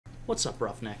What's up,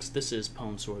 Roughnecks? This is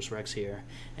Pwnsaurus Rex here,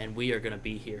 and we are going to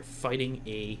be here fighting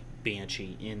a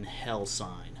Banshee in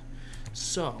Hellsign.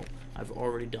 So, I've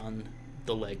already done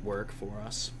the legwork for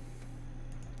us.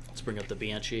 Let's bring up the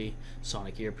Banshee,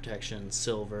 sonic ear protection,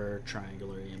 silver,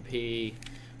 triangular EMP,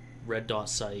 red dot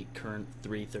sight, current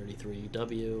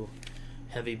 333W,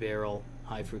 heavy barrel,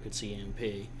 high frequency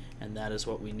EMP, and that is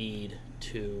what we need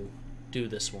to do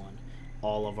this one.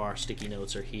 All of our sticky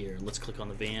notes are here. Let's click on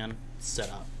the van, set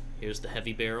up. Here's the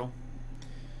heavy barrel.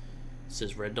 It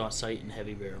says red dot sight and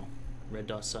heavy barrel. Red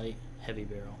dot sight, heavy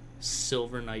barrel.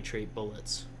 Silver nitrate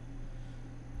bullets.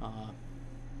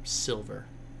 Silver.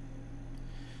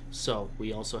 So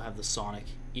we also have the sonic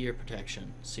ear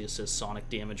protection. See, it says sonic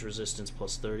damage resistance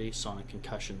plus 30, sonic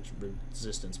concussion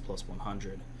resistance plus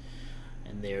 100.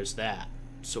 And there's that.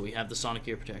 So we have the sonic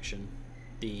ear protection,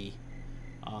 the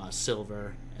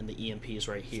silver, and the EMP is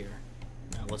right here.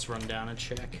 Now let's run down and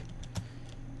check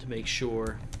to make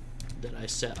sure that I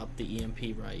set up the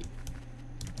EMP right.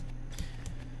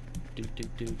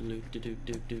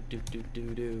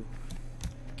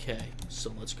 Okay,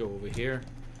 so let's go over here.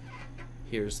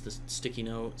 Here's the sticky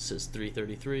note. It says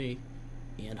 333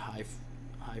 and high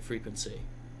frequency.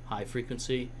 High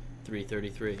frequency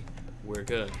 333. We're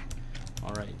good.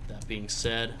 Alright, that being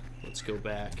said, let's go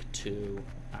back to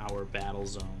our battle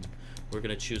zone. We're going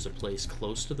to choose a place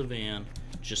close to the van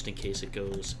just in case it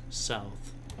goes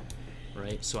south.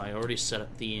 Right, so I already set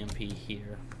up the EMP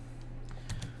here.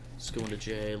 Let's go into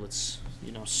J. Let's,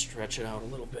 stretch it out a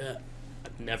little bit.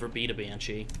 I've never beat a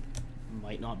Banshee.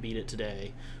 Might not beat it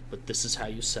today, but this is how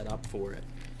you set up for it.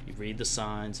 You read the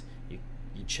signs, you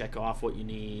check off what you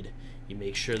need, you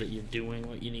make sure that you're doing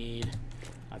what you need.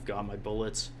 I've got my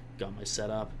bullets, got my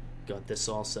setup, got this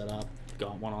all set up,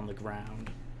 got one on the ground.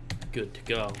 Good to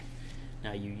go.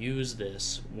 Now you use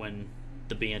this when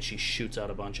the Banshee shoots out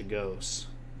a bunch of ghosts.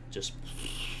 Just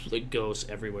like ghosts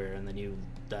everywhere, and then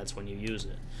that's when you use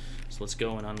it. So let's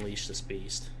go and unleash this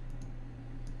beast.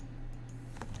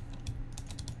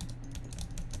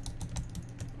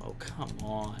 Oh, come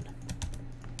on.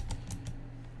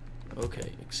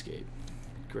 Okay, escape.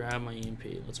 Grab my EMP.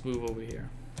 Let's move over here.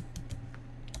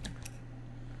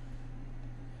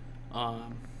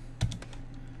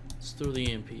 Let's throw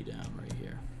the EMP down right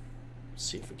here. Let's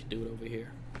see if we can do it over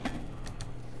here.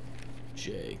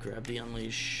 J, grab the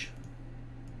unleash.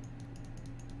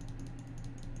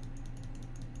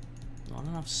 Not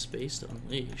enough space to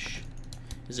unleash.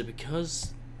 Is it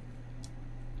because...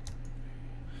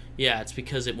 Yeah, it's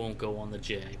because it won't go on the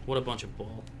J. What a bunch of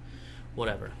bull.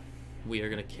 Whatever. We are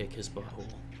going to kick his butthole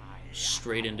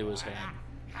straight into his head.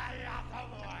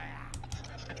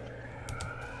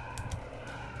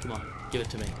 Come on, give it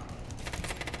to me.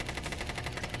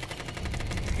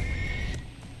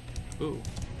 Ooh.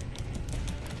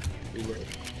 Reload.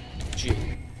 G.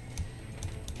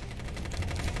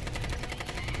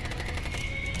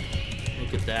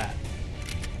 Look at that.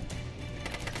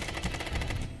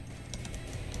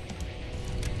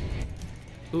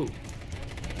 Ooh.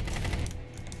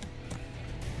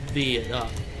 V it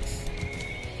up.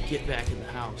 Get back in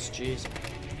the house, jeez.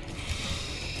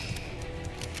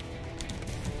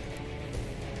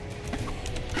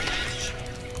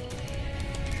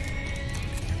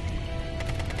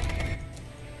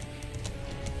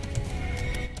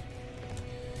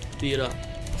 V it up.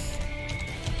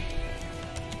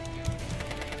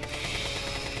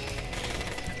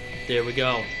 There we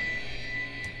go.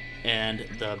 And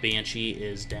the Banshee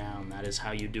is down. That is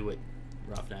how you do it,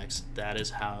 Roughnecks. That is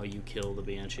how you kill the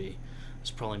Banshee. I was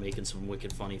probably making some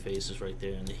wicked funny faces right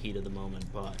there in the heat of the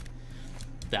moment, but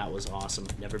that was awesome.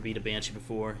 Never beat a Banshee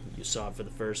before. You saw it for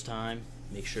the first time.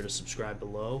 Make sure to subscribe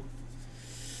below.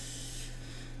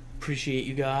 Appreciate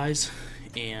you guys,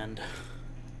 and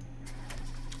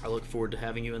I look forward to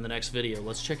having you in the next video.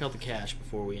 Let's check out the cache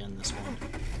before we end this one.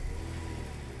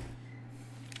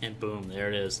 And boom, there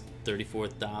it is,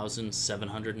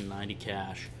 34,790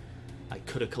 cash. I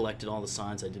could have collected all the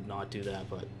signs, I did not do that,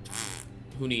 but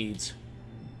who needs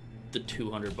the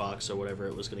 200 bucks or whatever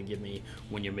it was going to give me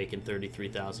when you're making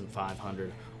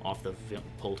 33,500 off the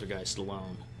poltergeist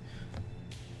alone.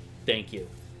 Thank you.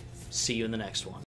 See you in the next one.